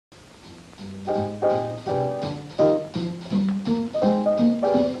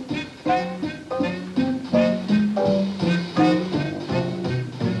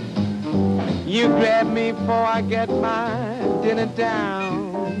You grab me before I get my dinner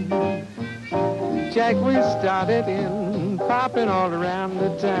down. Jack, we started in, popping all around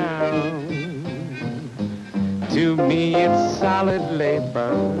the town. To me it's solid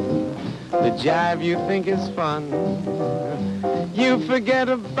labor, the jive you think is fun. You forget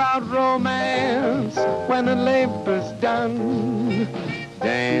about romance when the labor's done.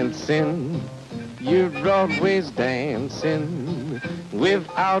 Dancing, you're always dancing,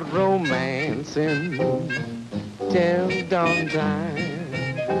 without romancing, till dawn time.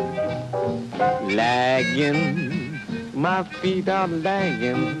 Lagging, my feet are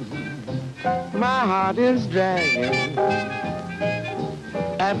lagging, my heart is dragging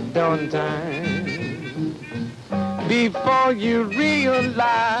at dawn time. Before you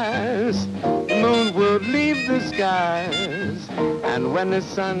realize, the moon will leave the skies, and when the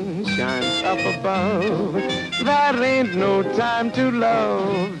sun shines up above, there ain't no time to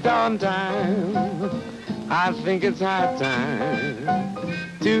love. Dawn time, I think it's high time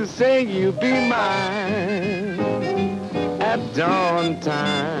to say you be mine at dawn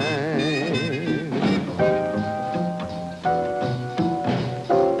time.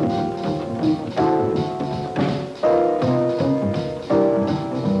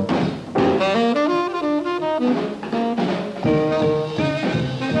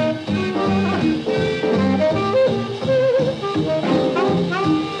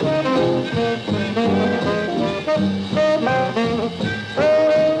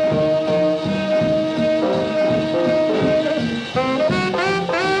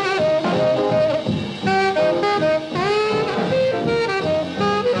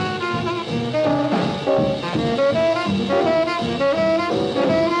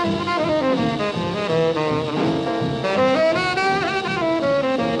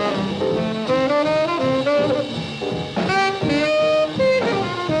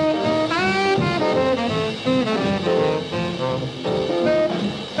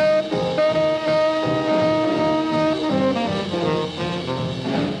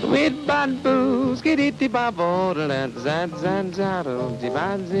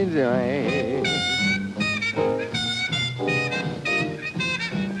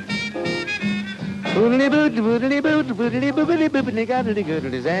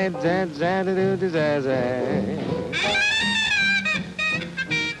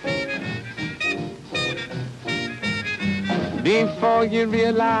 Before you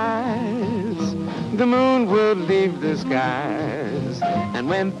realize, the moon will leave the skies, and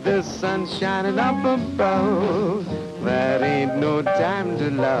when the sun's shining up above, there ain't no time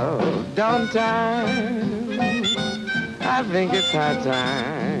to love. Dawn time, I think it's high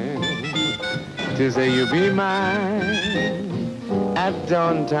time to say you'll be mine at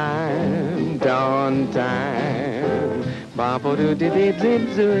dawn time. Dawn time. Baba do di di di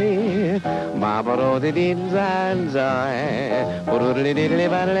di, Baba do di di di di,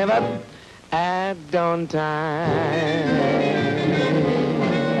 at dawn time.